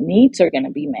that your needs are going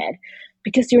to be met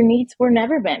because your needs were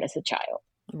never met as a child.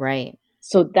 Right.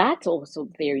 So that's also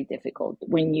very difficult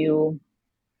when you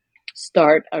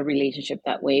start a relationship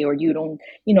that way, or you don't,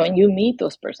 and you meet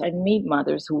those persons. I meet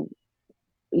mothers who,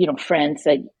 friends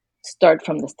that start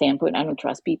from the standpoint, I don't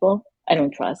trust people. I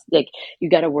don't trust. Like, you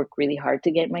got to work really hard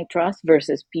to get my trust,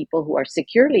 versus people who are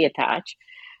securely attached,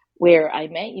 where I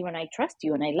met you and I trust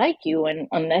you and I like you, and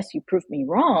unless you prove me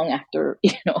wrong after,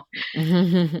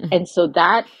 and so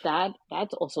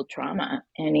that's also trauma,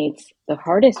 and it's the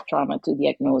hardest trauma to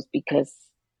diagnose because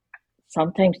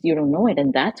sometimes you don't know it,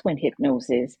 and that's when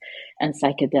hypnosis and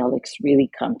psychedelics really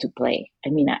come to play. I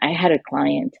mean, I had a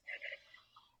client,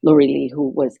 Lori Lee, who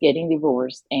was getting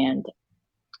divorced and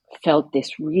felt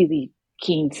this really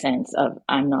keen sense of,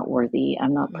 I'm not worthy,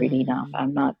 I'm not pretty enough, Mm.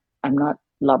 I'm not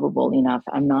lovable enough,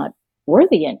 I'm not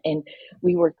worthy. And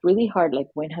we worked really hard, like,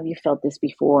 when have you felt this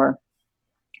before?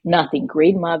 Nothing.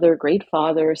 Great mother, great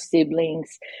father,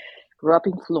 siblings, grew up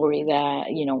in Florida,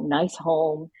 nice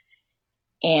home.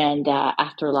 And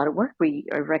after a lot of work, we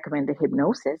recommended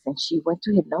hypnosis, and she went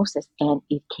to hypnosis, and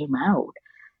it came out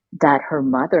that her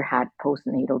mother had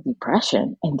postnatal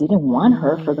depression and didn't want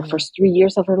her for the Mm, first 3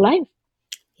 years of her life,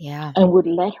 yeah. and would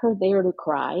let her there to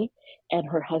cry. And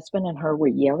her husband and her were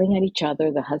yelling at each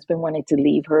other. The husband wanted to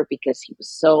leave her because he was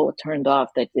so turned off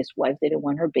that this wife didn't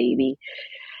want her baby.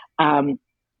 Um,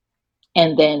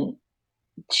 and then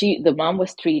the mom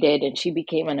was treated, and she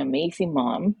became an amazing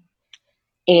mom.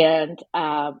 And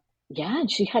yeah,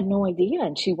 and she had no idea.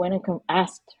 And she went and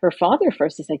asked her father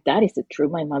first. He's like, "Dad, is it true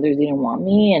my mother didn't want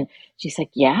me?" And she's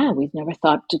like, "Yeah, we've never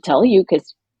thought to tell you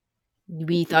because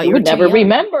We thought you you were would too never young.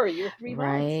 remember. You're 3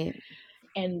 months." Right.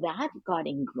 And that got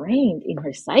ingrained in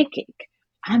her psychic.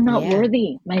 I'm not Yeah.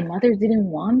 worthy. My mother didn't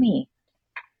want me.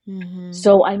 Mm-hmm.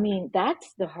 So, I mean,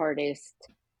 that's the hardest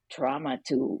trauma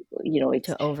to,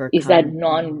 To is that overcome.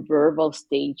 Yeah. non-verbal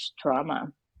stage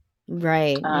trauma.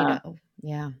 Right. Uh,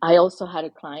 Yeah. I also had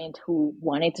a client who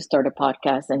wanted to start a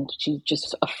podcast, and she's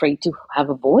just afraid to have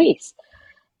a voice.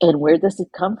 And where does it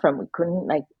come from? We couldn't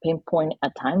like pinpoint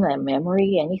a timeline,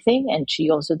 memory, anything. And she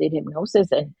also did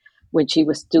hypnosis. And when she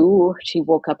was 2, she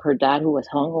woke up her dad, who was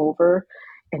hungover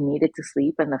and needed to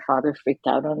sleep. And the father freaked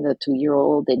out on the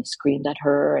 2-year-old and screamed at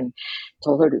her and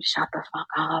told her to shut the fuck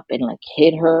up and like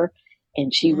hit her.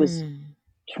 And she was Mm,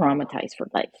 traumatized for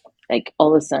life. Like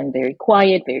all of a sudden, very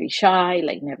quiet, very shy,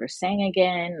 like never sang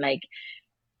again. Like,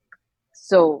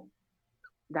 so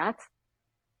that's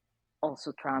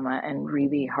also trauma, and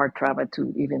really hard trauma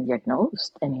to even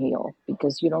diagnose and heal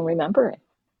because you don't remember it.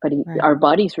 But right. our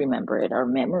bodies remember it, our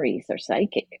memories are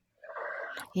psychic.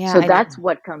 Yeah. So that's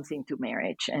what comes into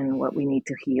marriage and what we need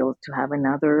to heal to have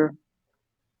another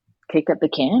kick at the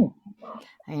can.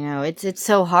 I know it's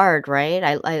so hard, right?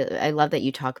 I love that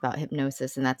you talk about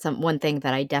hypnosis, and that's one thing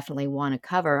that I definitely want to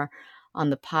cover on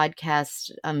the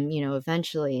podcast,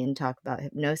 eventually, and talk about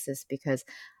hypnosis because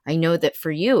I know that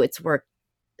for you it's worked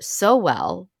so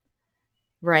well,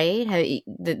 right?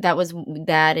 That was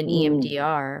that and Mm,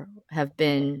 EMDR have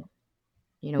been,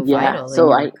 yeah. vital in So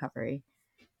your I recovery.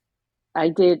 I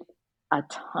did a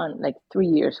ton, like 3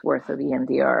 years worth of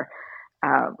EMDR,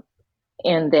 um,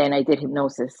 and then I did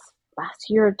hypnosis last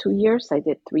year or 2 years. I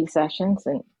did 3 sessions,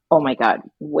 and oh my god,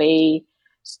 way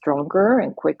stronger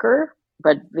and quicker,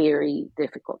 but very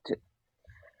difficult to.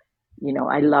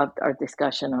 I loved our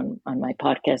discussion on my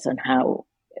podcast on how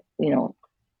you know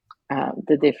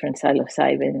the different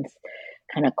psilocybins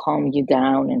kind of calm you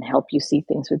down and help you see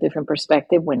things with different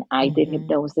perspective. When I did Hmm.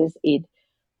 hypnosis, it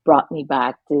brought me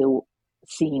back to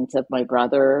scenes of my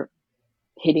brother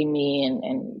hitting me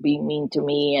and being mean to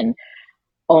me. And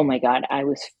oh my God, I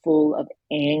was full of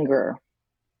anger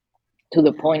to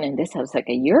the point, and this was like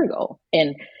a year ago.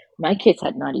 And my kids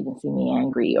had not even seen me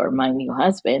angry, or my new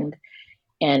husband.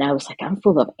 And I was like, I'm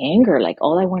full of anger. Like,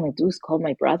 all I want to do is call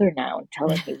my brother now and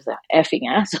tell him he was an effing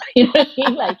asshole. You know what I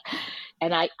mean? Like,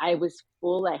 and I was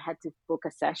full. I had to book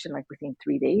a session like within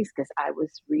 3 days because I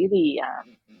was really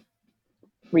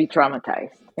re-traumatized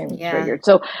and Yeah, triggered.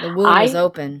 So the wound was I,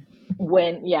 open.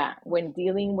 when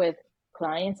dealing with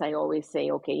clients, I always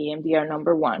say, okay, EMDR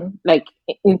number one, like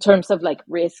in terms of like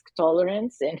risk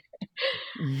tolerance and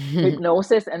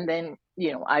hypnosis, and then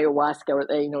ayahuasca, or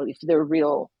if they're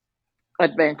real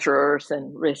adventurers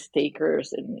and risk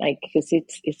takers, and like because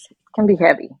it can be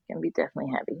heavy, can be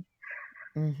definitely heavy.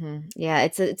 Yeah,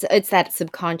 it's that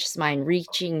subconscious mind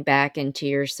reaching back into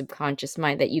your subconscious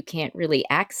mind that you can't really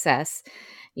access,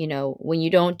 when you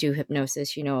don't do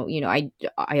hypnosis.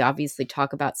 I obviously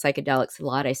talk about psychedelics a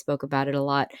lot. I spoke about it a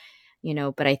lot,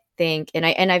 but I think, and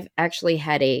I've actually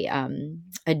had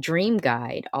a dream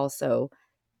guide also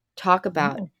talk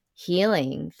about Mm,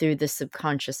 healing through the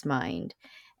subconscious mind.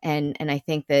 And I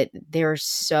think that there's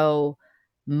so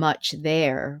much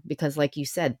there because like you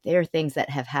said, there are things that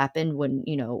have happened when,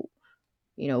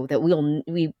 that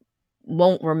we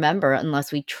won't remember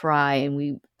unless we try and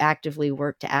we actively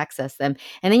work to access them.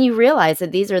 And then you realize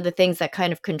that these are the things that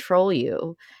kind of control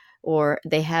you, or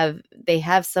they have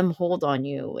some hold on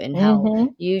you and how mm-hmm.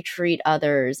 you treat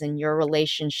others and your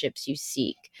relationships you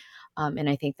seek. And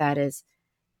I think that is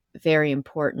very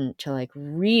important to like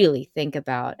really think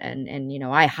about. And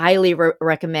I highly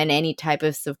recommend any type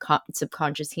of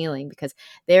subconscious healing because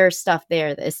there's stuff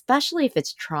there that, especially if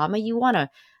it's trauma, you want to,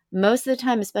 most of the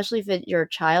time, especially if you're a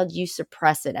child, you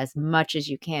suppress it as much as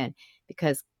you can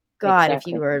because god, if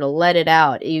you Exactly. were to let it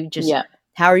out, you just, Yeah.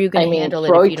 how are you going I to mean, handle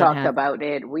it if you Freud don't talked have about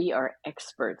it. We are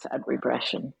experts at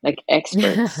repression, like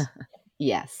experts.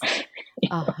 yes,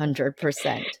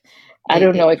 100%. I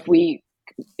don't know It, if we,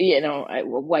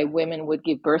 why women would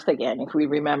give birth again if we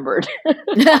remembered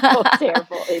how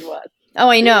terrible it was. oh,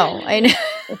 I know.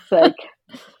 It's like,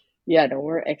 yeah, no,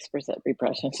 we're experts at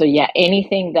repression. So yeah,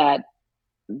 anything that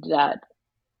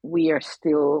we are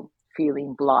still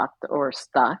feeling blocked or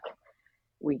stuck,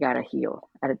 we got to heal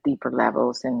at a deeper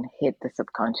levels and hit the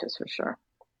subconscious for sure.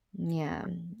 Yeah,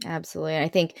 absolutely. And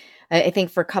I think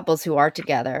for couples who are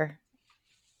together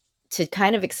to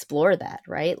kind of explore that,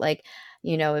 right? Like,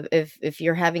 if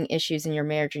you're having issues in your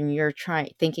marriage and you're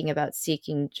thinking about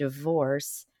seeking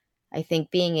divorce, I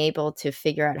think being able to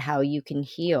figure out how you can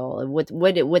heal,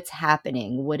 what's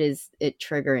happening, what is it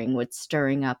triggering, what's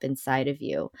stirring up inside of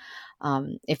you,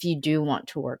 if you do want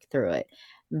to work through it.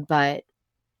 But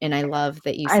and I love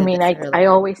that you I said mean, this I earlier.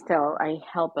 always tell, I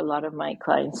help a lot of my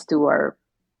clients who are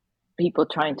people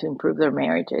trying to improve their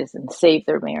marriages and save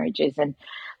their marriages. And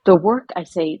the work, I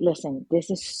say, listen, this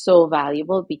is so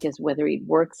valuable because whether it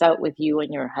works out with you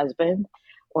and your husband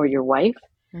or your wife,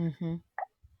 Mm-hmm.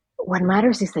 what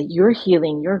matters is that you're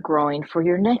healing, you're growing for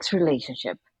your next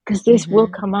relationship. Because this will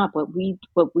Mm-hmm. come up. What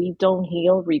we don't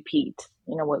heal repeats.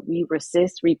 What we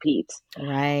resist repeats.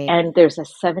 Right. And there's a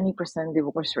 70%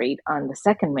 divorce rate on the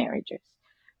second marriages.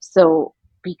 So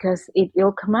because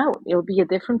it'll come out, it'll be a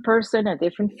different person, a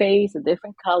different face, a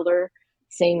different color,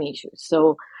 same issue.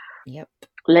 So Yep.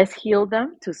 let's heal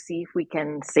them to see if we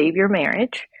can save your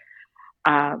marriage.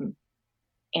 Um,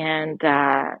 and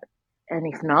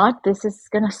if not, this is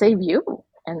gonna save you,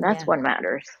 and that's Yeah. what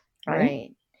matters, right?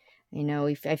 Right.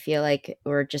 I feel like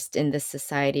we're just in this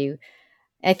society.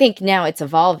 I think now it's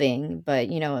evolving, but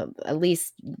at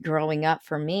least growing up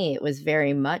for me, it was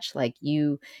very much like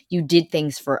you did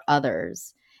things for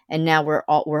others. And now we're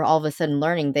all of a sudden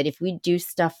learning that if we do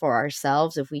stuff for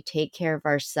ourselves, if we take care of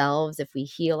ourselves, if we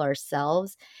heal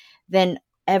ourselves, then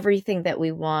everything that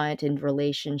we want in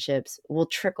relationships will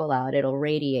trickle out. It'll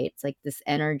radiate. It's like this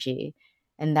energy,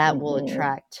 and that will Mm-hmm.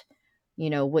 attract,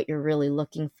 what you're really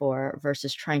looking for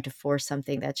versus trying to force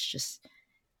something that's just,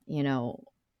 you know,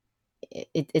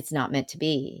 it's not meant to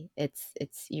be.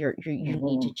 You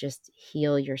need to Mm-hmm. just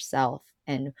heal yourself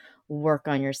and work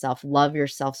on yourself, love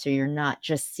yourself, so you're not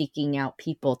just seeking out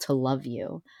people to love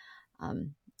you.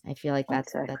 um I feel like that's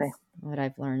Exactly. that's what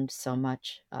I've learned so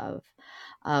much of.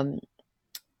 um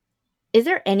is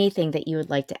there anything that you would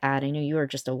like to add? I know you are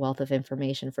just a wealth of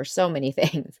information for so many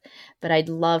things, but I'd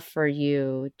love for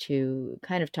you to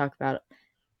kind of talk about,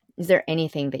 is there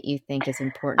anything that you think is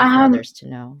important for Um, others to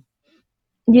know?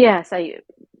 yes,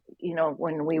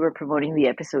 when we were promoting the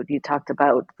episode, you talked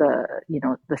about the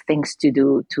things to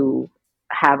do to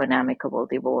have an amicable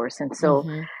divorce. And so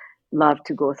Hmm. love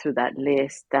to go through that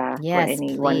list for Yes,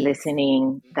 anyone please.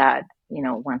 listening that,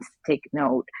 wants to take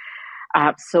note.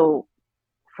 So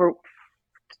for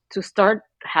to start,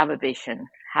 have a vision,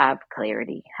 have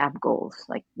clarity, have goals.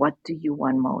 Like, what do you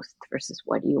want most versus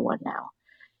what do you want now?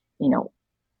 You know,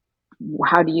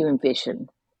 how do you envision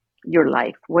your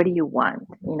life? What do you want?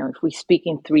 If we speak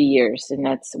in 3 years, and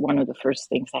that's one of the first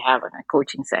things I have in a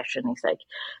coaching session, is like,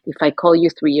 if I call you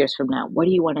 3 years from now, what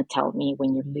do you want to tell me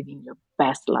when you're living your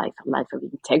best life, a life of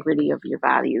integrity, of your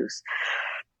values?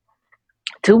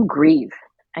 To grieve.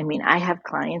 I mean, I have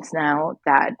clients now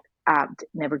that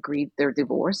never grieved their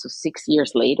divorce. So 6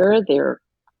 years later, they're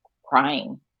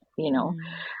crying, you know. Mm.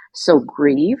 So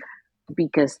grieve,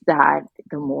 because that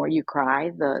the more you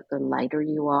cry, the lighter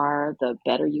you are, the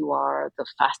better you are, the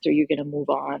faster you're going to move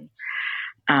on.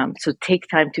 So take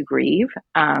time to grieve.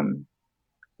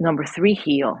 Number three,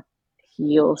 heal.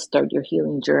 Heal, start your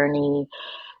healing journey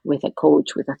with a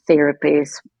coach, with a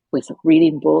therapist, with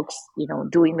reading books,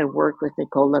 doing the work with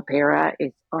Nicole LaPera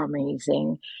is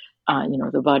amazing.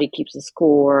 The body keeps a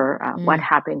score. What Mm.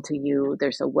 happened to you?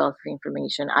 There's a wealth of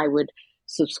information. I would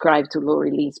subscribe to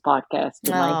Lori Lee's podcast,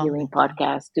 to my Oh, healing thank you.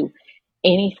 podcast, to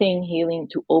anything healing,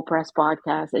 to Oprah's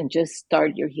podcast, and just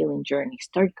start your healing journey.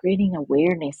 Start creating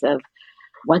awareness of,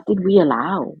 what did we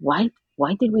allow? Why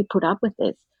did we put up with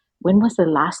this? When was the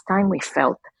last time we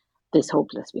felt this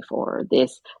hopeless before, or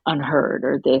this unheard,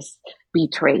 or this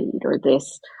betrayed, or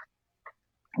this,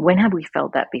 when have we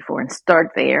felt that before? And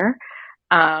start there.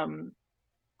 Um,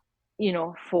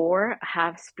 four,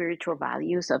 have spiritual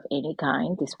values of any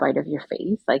kind, despite of your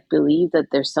faith. Like, believe that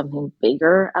there's something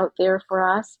bigger out there for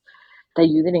us, that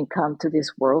you didn't come to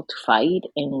this world to fight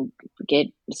and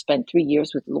spend 3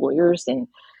 years with lawyers and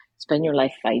spend your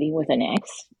life fighting with an ex.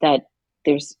 That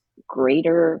there's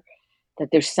greater, that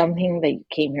there's something that you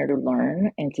came here to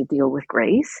learn and to deal with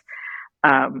grace.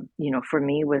 For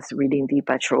me, was reading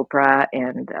Deepak Chopra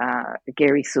and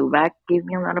Gary Subak gave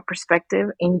me a lot of perspective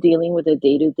in dealing with the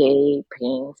day-to-day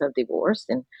pains of divorce,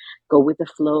 and go with the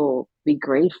flow, be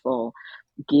grateful,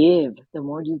 give. The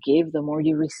more you give, the more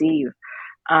you receive.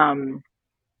 Um,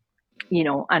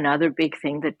 Another big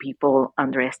thing that people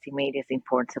underestimate is the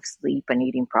importance of sleep and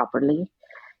eating properly.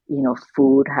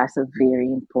 Food has a very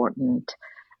important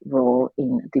role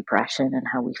in depression and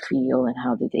how we feel and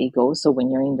how the day goes. So when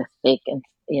you're in the thick and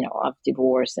of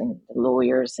divorce and the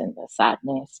lawyers and the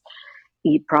sadness,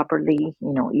 eat properly,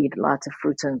 eat lots of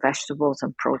fruits and vegetables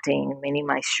and protein,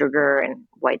 minimize sugar and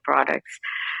white products.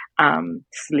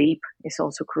 Sleep is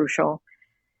also crucial.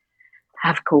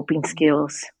 Have coping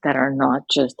skills that are not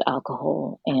just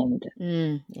alcohol and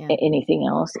anything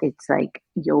else. It's like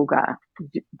yoga,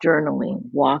 journaling,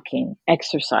 walking,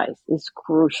 exercise is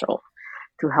crucial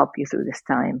to help you through this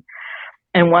time.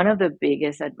 And one of the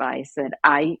biggest advice that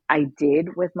I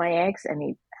did with my ex, and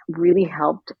it really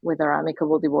helped with our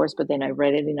amicable divorce, but then I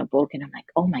read it in a book and I'm like,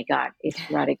 oh my God, it's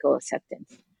radical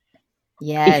acceptance.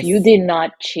 Yes. If you did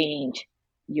not change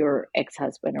your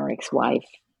ex-husband or ex-wife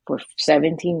for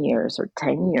 17 years or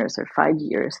 10 years or 5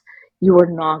 years, you are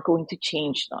not going to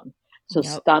change them. So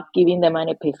stop giving them an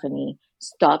epiphany.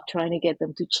 Stop trying to get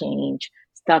them to change.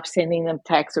 Stop sending them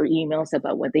texts or emails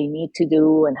about what they need to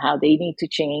do and how they need to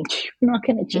change. You're not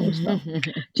going to change them.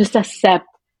 Just accept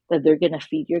that they're going to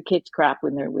feed your kids crap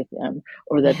when they're with them,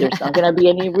 or that there's not going to be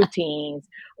any routines,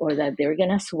 or that they're going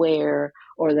to swear,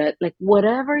 or that like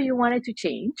whatever you wanted to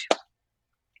change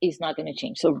is not going to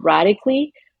change. So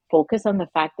radically focus on the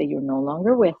fact that you're no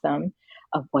longer with them,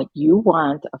 of what you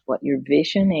want, of what your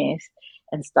vision is,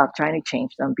 and stop trying to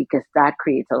change them, because that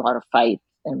creates a lot of fight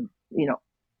and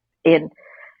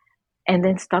and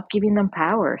then stop giving them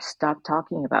power. Stop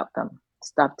talking about them.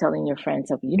 Stop telling your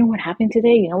friends of, what happened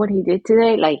today? You know what he did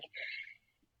today? Like,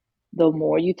 the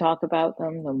more you talk about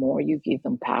them, the more you give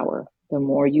them power. The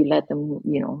more you let them,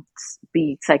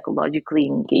 be psychologically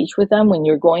engaged with them when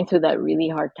you're going through that really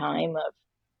hard time of,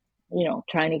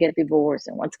 trying to get divorced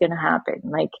and what's going to happen.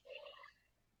 Like,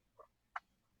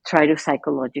 try to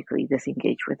psychologically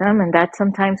disengage with them. And that's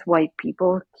sometimes why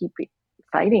people keep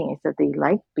fighting, is that they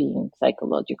like being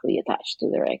psychologically attached to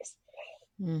their ex.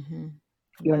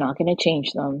 You're not going to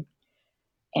change them,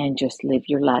 and just live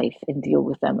your life and deal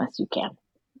with them as you can.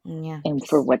 And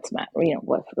for what's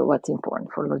for what's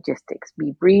important, for logistics,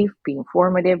 be brief, be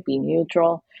informative, be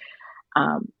neutral.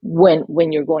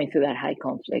 When you're going through that high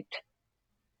conflict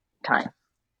time.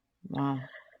 Wow.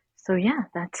 So yeah,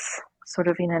 that's sort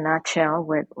of in a nutshell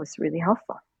what was really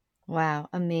helpful. Wow,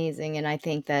 amazing. And I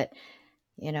think that,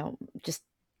 just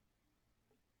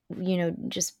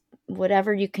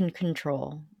whatever you can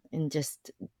control, and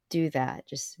just do that.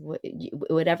 Just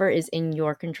whatever is in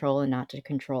your control, and not to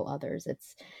control others.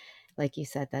 It's like you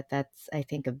said, that's, I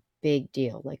think, a big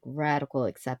deal, like radical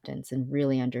acceptance, and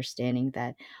really understanding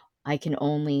that I can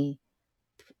only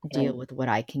deal with what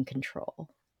I can control,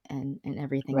 and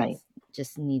everything else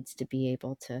just needs to be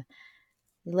able to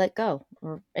let go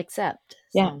or accept.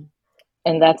 Yeah.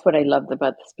 And that's what I loved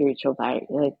about the spiritual diet.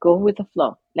 Like, go with the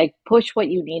flow, like push what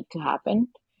you need to happen.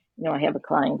 I have a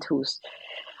client whose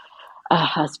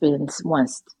husband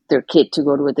wants their kid to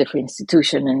go to a different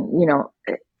institution,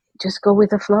 and just go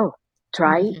with the flow.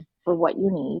 Try for what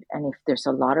you need, and if there's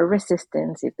a lot of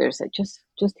resistance, if there's just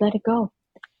let it go.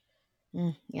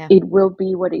 It will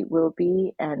be what it will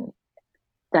be, and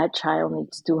that child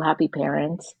needs two happy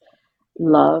parents,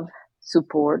 love,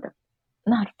 support,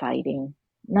 not fighting,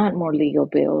 not more legal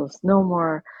bills, no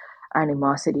more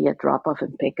animosity at drop off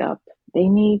and pick up. They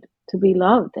need to be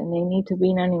loved, and they need to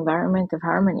be in an environment of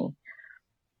harmony.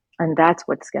 And that's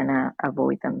what's going to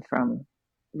avoid them from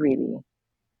really,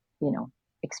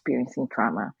 experiencing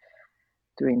trauma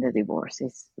during the divorce,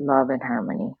 is love and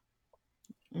harmony.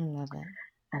 I love it.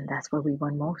 And that's what we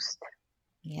want most.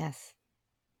 Yes.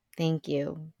 Thank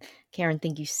you. Karen,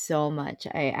 thank you so much.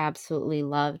 I absolutely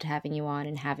loved having you on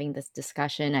and having this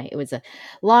discussion. It was a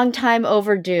long time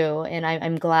overdue, and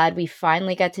I'm glad we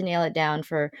finally got to nail it down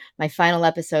for my final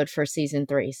episode for season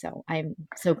 3. So I'm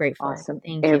so grateful. Awesome.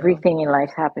 Thank Everything you. in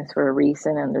life happens for a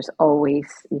reason, and there's always,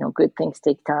 good things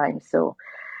take time. So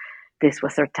this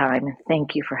was our time, and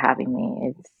thank you for having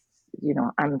me. It's,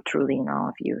 I'm truly in awe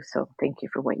of you. So thank you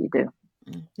for what you do.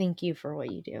 Thank you for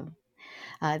what you do.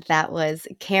 That was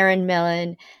Karen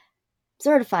Millen,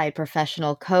 certified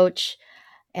professional coach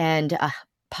and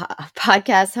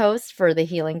podcast host for the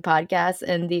Healing Podcast,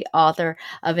 and the author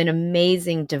of An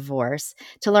Amazing Divorce.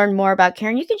 To learn more about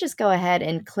Karen, you can just go ahead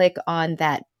and click on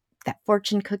that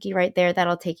fortune cookie right there.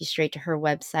 That'll take you straight to her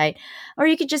website. Or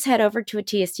you could just head over to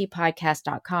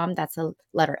tstpodcast.com. That's a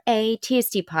letter A,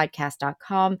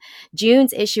 tstpodcast.com.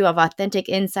 June's issue of Authentic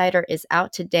Insider is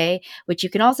out today, which you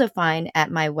can also find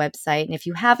at my website. And if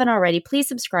you haven't already, please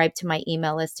subscribe to my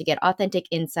email list to get Authentic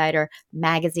Insider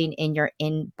magazine in your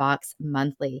inbox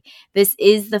monthly. This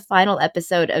is the final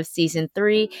episode of season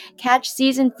 3. Catch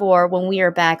season 4 when we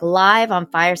are back live on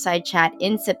Fireside Chat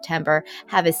in September.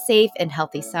 Have a safe and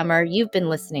healthy summer. Summer. You've been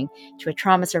listening to a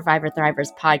Trauma Survivor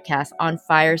Thrivers podcast on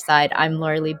Fireside. I'm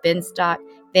Lori Lee Binstock.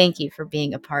 Thank you for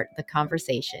being a part of the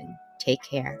conversation. Take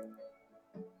care.